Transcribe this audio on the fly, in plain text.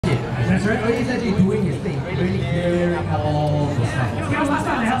That's right. He's actually doing his thing, really clearing all the stuff. You know, last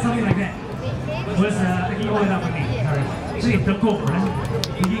time I had something like that was he hold it up with me. So it's the coke, right?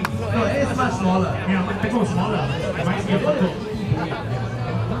 No, it's much smaller. Yeah, the coke is smaller. Reminds me of the coke.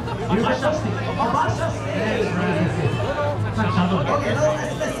 You're much justic. That's right. Okay, now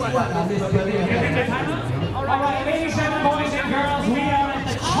let's see what this building. Alright, ladies and boys and girls, we are at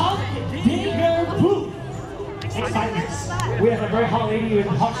the Chunk Digger booth. Excitement. We have a very hot lady with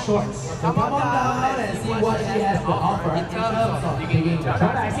hot shorts. So come on down and see what she has to offer in terms of digging.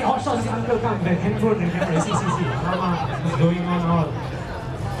 I see hot shorts, uncle come, the handphone and camera. See. What's going on all?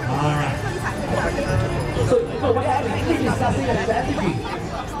 Alright. So we're actually discussing a strategy.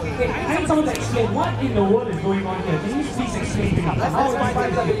 Okay, I need someone to explain what in the world is going on here. Can you please explain to me? Let's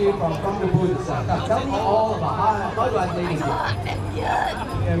find somebody from the booth itself. Tell me all about how do I play this game?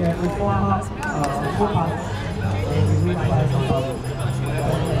 Yeah, four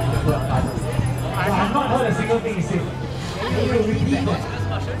I've not heard a single thing you said. Can you repeat that?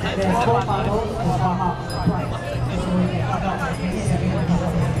 There's 4 puzzles and 1 price.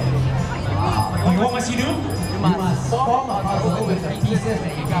 What must you do? You must form a puzzle with the pieces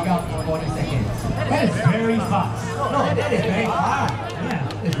that you pick up in 40 seconds. That is very fast. No, that is very hard.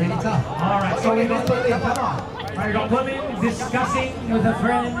 Yeah. It's really tough. Alright, so Okay, we let's got put it. Come on. I got Clement discussing with a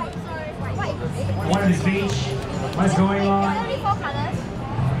friend one of his beach, what's going on, Only 4 colors.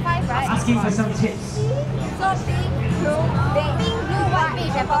 5, right? asking for some tips. So pink, blue, white,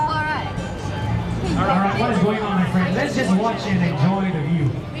 beige, and purple, right? Alright, what is going on, my friend? Let's just watch and enjoy the view.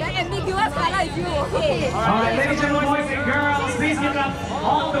 The ambiguous color is you, okay? Alright, ladies and boys and girls, please give it up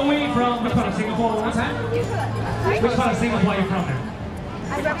all the way from which part of Singapore? One more time? Which part of Singapore are you from now?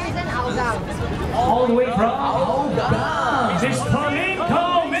 I represent Hougang. All the way from Hougang. Miss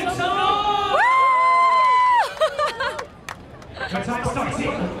Palinko, make some noise! Your time starts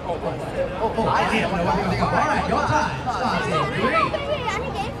here. Alright, your time starts in 3.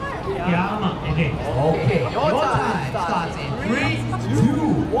 Yeah, okay. Okay, your time starts in 3,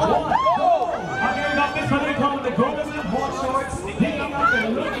 2, 1, go! Okay, we got Miss Palinko with the golden hot shorts, picking up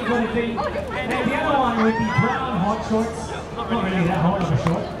and looking for the thing. And the other one with the brown hot shorts. Not really that hot of a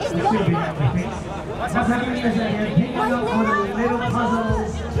short. It's still big on my face. What's happening is that you're picking up on the little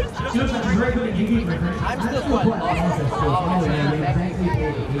puzzles. She looks like she's very good at digging, my friend. I'm still quite honest.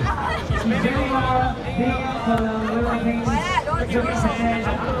 She's getting picking up for the little things. And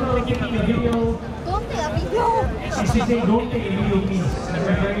I'm taking a video. Don't take a video. She's saying don't take a video, please. That's a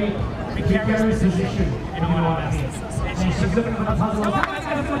very precarious position, if you know what I mean. And she's looking for the puzzles.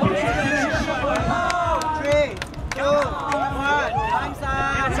 3, 2, 1,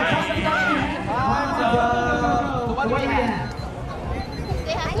 time sign. What do we have?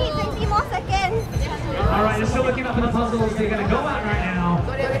 I need 20 more seconds. Alright, they're still looking up for the puzzles. They're going to go out right now.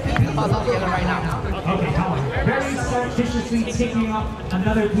 Okay, come on. Very surreptitiously taking up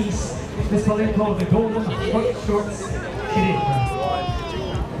another piece. Miss Palinko, the golden white shorts. She did.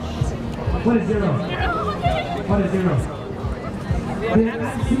 What is 0? What is 0?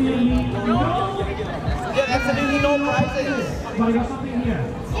 There's absolutely no prizes. But I got something here.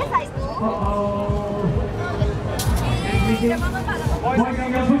 Yes, I do. Uh-oh. Boys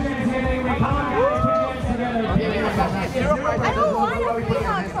and girls, put your hands together. Come on, guys, put your hands together. I don't want to bring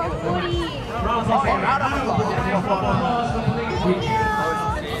a trophy.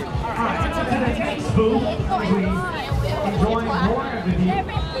 Alright, to the next booth, we enjoy more of the view.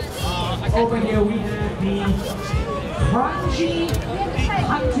 Over here we have the Crunchy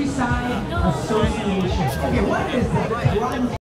Countryside Association. Okay, what is the